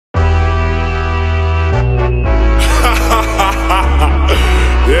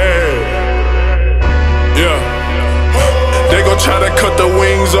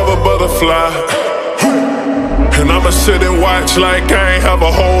wings of a butterfly. And I'ma sit and watch like I ain't have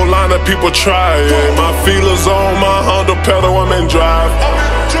a whole line of people try. Yeah, my feelers on my Honda pedal, I'm in drive.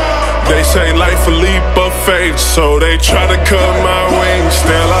 They say life a leap of faith, so they try to cut my wings.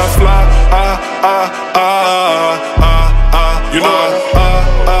 Still I fly, you know,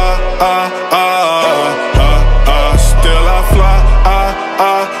 still I fly,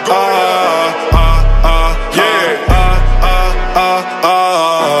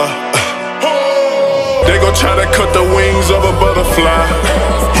 They gon' try to cut the wings of a butterfly.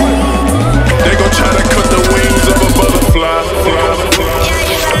 They gon' try to cut the wings of a butterfly.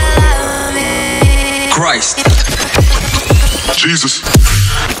 Christ. Jesus.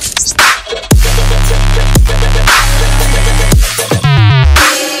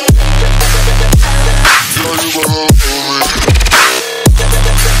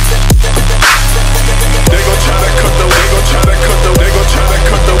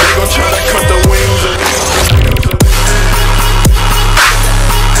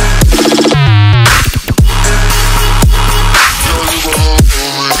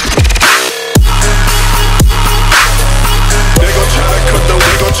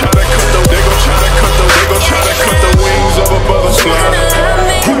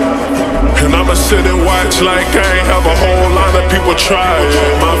 Sit and watch like I ain't have a whole lot of people try.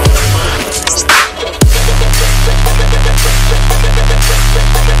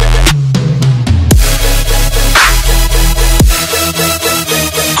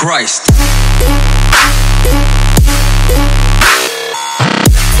 Christ.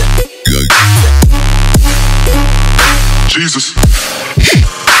 Jesus.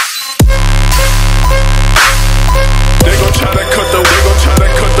 They gon' try to cut the, they gon' try to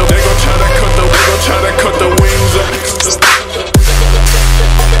cut the, they gon' try to cut the, they gon' try to cut the wings up.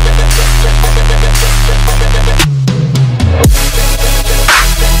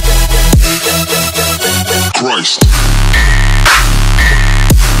 Christ.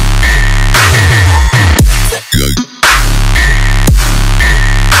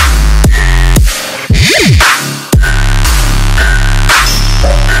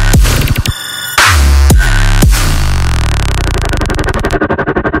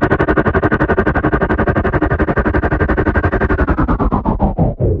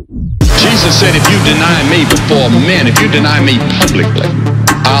 Jesus said, if you deny me before men, if you deny me publicly,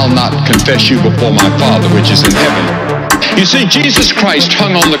 I'll not confess you before my Father which is in heaven. You see, Jesus Christ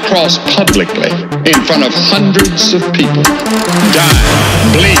hung on the cross publicly in front of hundreds of people, dying,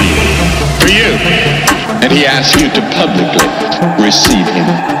 bleeding for you. And he asked you to publicly receive him.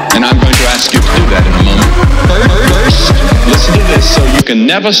 And I'm going to ask you to do that in a moment. First, listen to this, so you can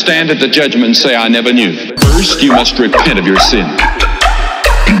never stand at the judgment and say, I never knew. First, you must repent of your sin.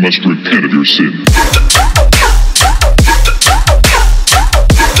 You must repent of your sin.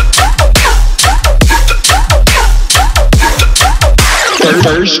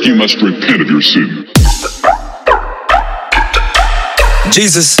 First, you must repent of your sin.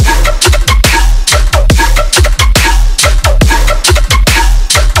 Jesus.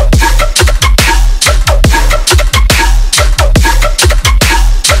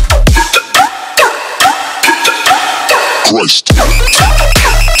 Christ.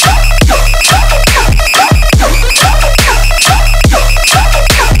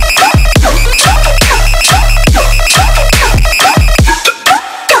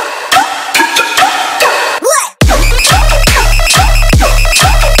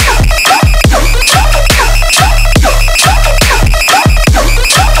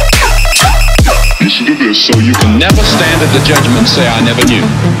 So you can never stand at the judgment and say, I never knew.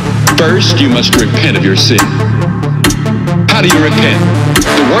 First, you must repent of your sin. How do you repent?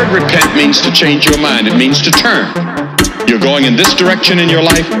 The word repent means to change your mind. It means to turn. You're going in this direction in your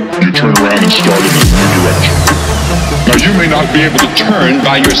life, you turn around and start in a new direction. Now, you may not be able to turn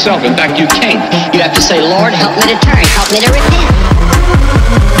by yourself. In fact, you can't. You have to say, Lord, help me to turn. Help me to repent.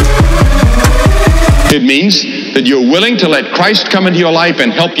 It means that you're willing to let Christ come into your life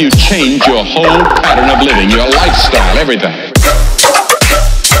and help you change your whole pattern of living, your lifestyle, everything.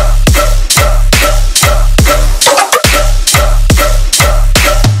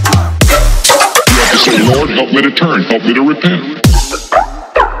 You have to say, Lord, help me to turn, help me to repent.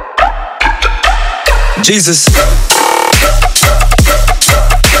 Jesus.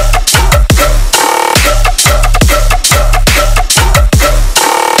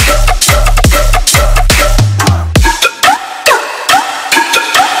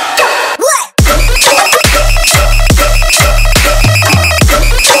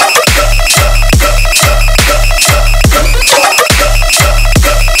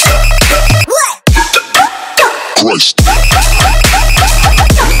 Christ.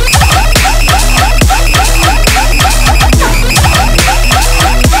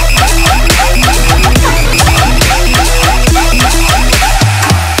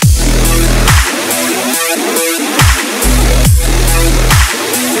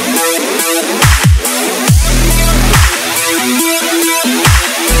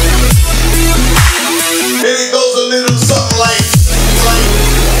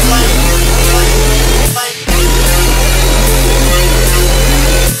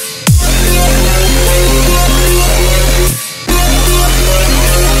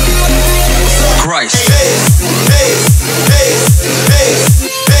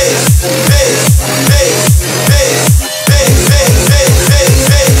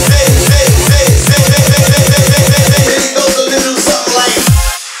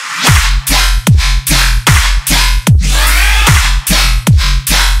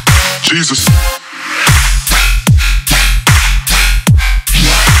 Jesus.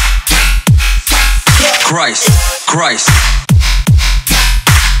 Christ, Christ.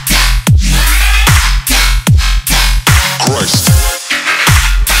 Christ.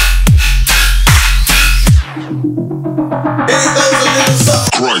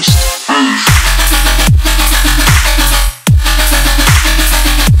 Christ.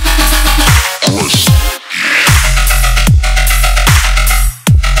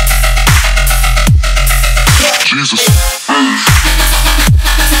 Jesus. Christ.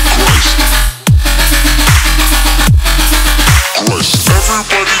 Christ.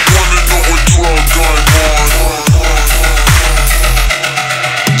 Everybody wanna know what drug I'm on.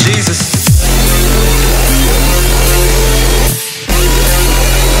 Jesus.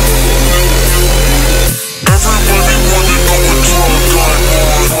 Everybody wanna know what drug I'm on.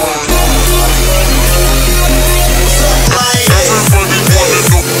 Everybody wanna know. Everybody wanna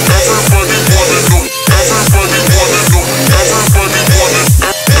know. Everybody wanna know. Everybody wanna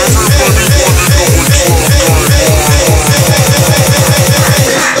know what drug I'm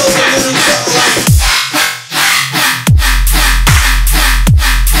on.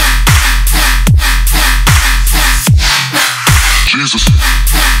 Jesus.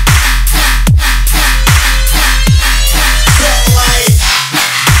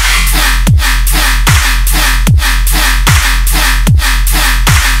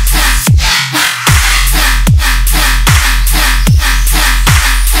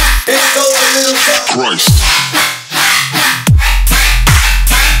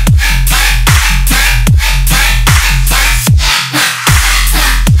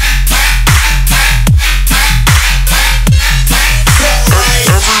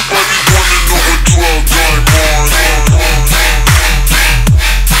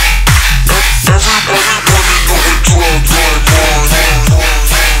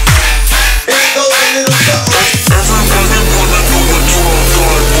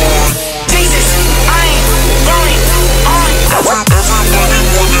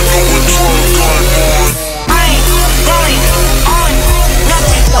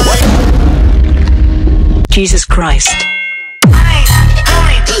 Christ. Jesus Christ.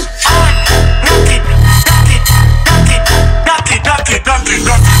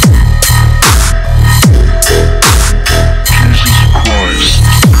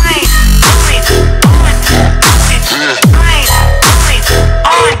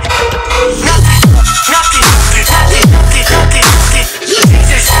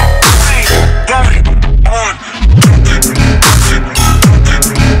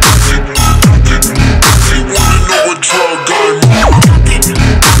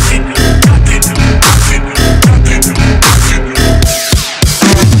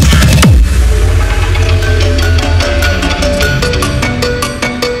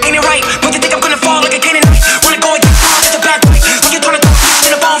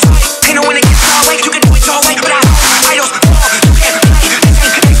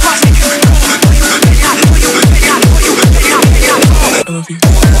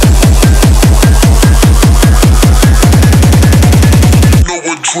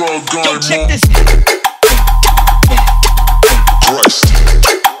 Yo, check this. Christ.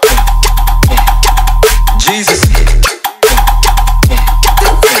 Jesus.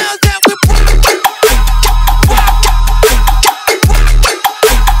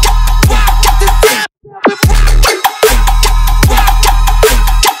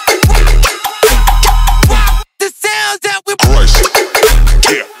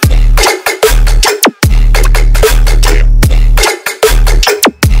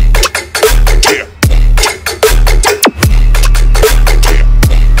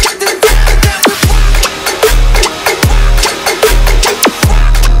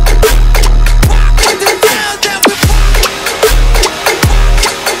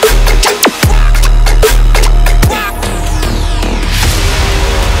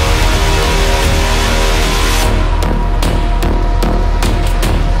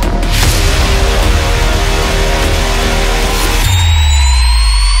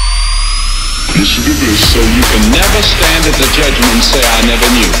 Listen to this. So you can never stand at the judgment and say, I never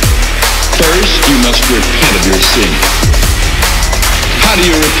knew. First, you must repent of your sin. How do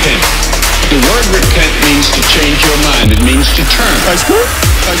you repent? The word repent means to change your mind. It means to turn.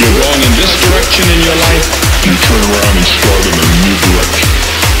 You're going in this direction in your life, You turn around and start in a new direction.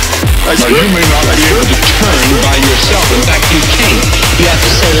 now you may not be able to turn by yourself. In fact, you can't. You have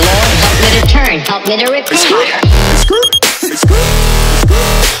to say, Lord, help me to turn. Help me to repent.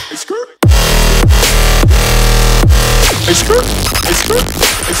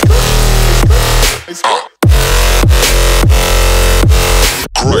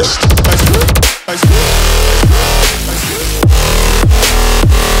 Christ.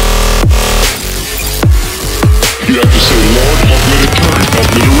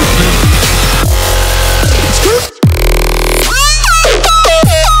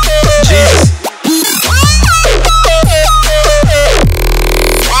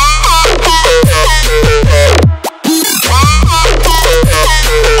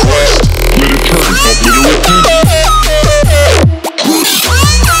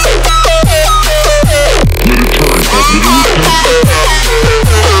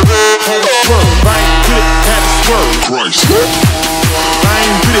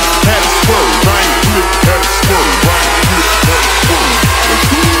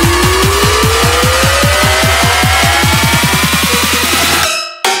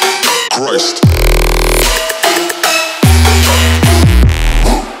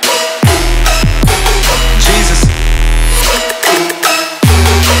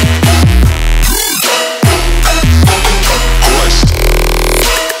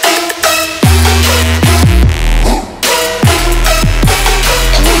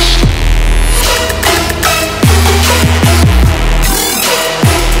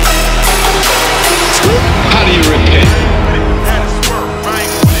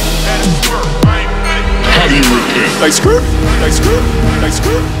 like skirt, like skirt, like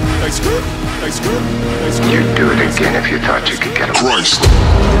skirt, like skirt, like skirt, like skirt. You'd do it again if you thought you could get away. Christ.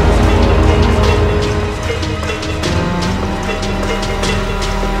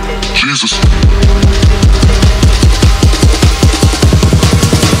 Jesus.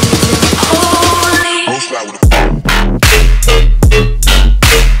 Holy. Most fly with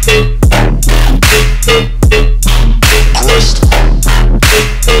Christ.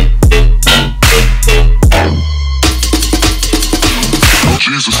 Oh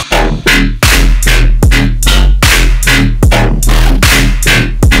Jesus.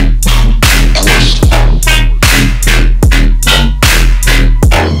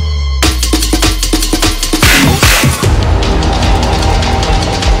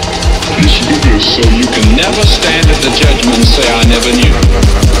 So you can never stand at the judgment and say, I never knew.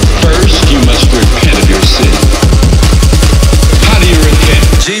 First, you must repent of your sin. How do you repent?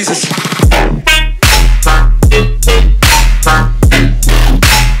 Jesus.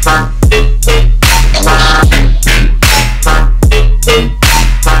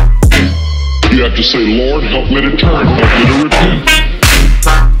 You have to say, Lord, help me to turn, help me to repent.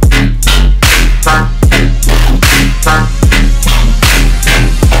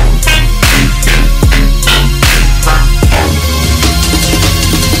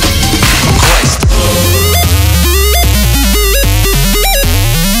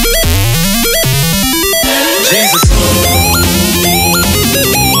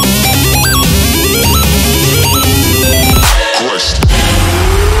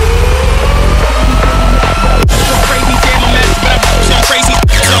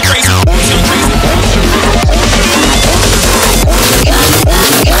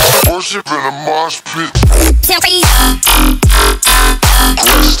 Worship in a mosh pit.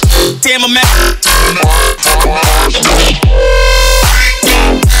 Damn, I'm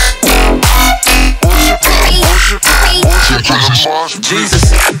Jesus.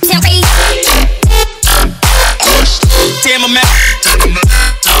 Damn,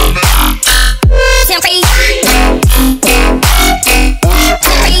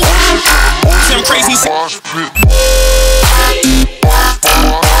 I'm crazy. Mosh pit.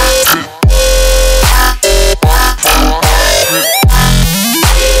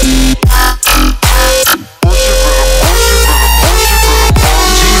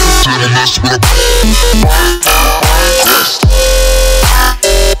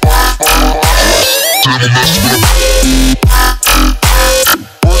 Jesus.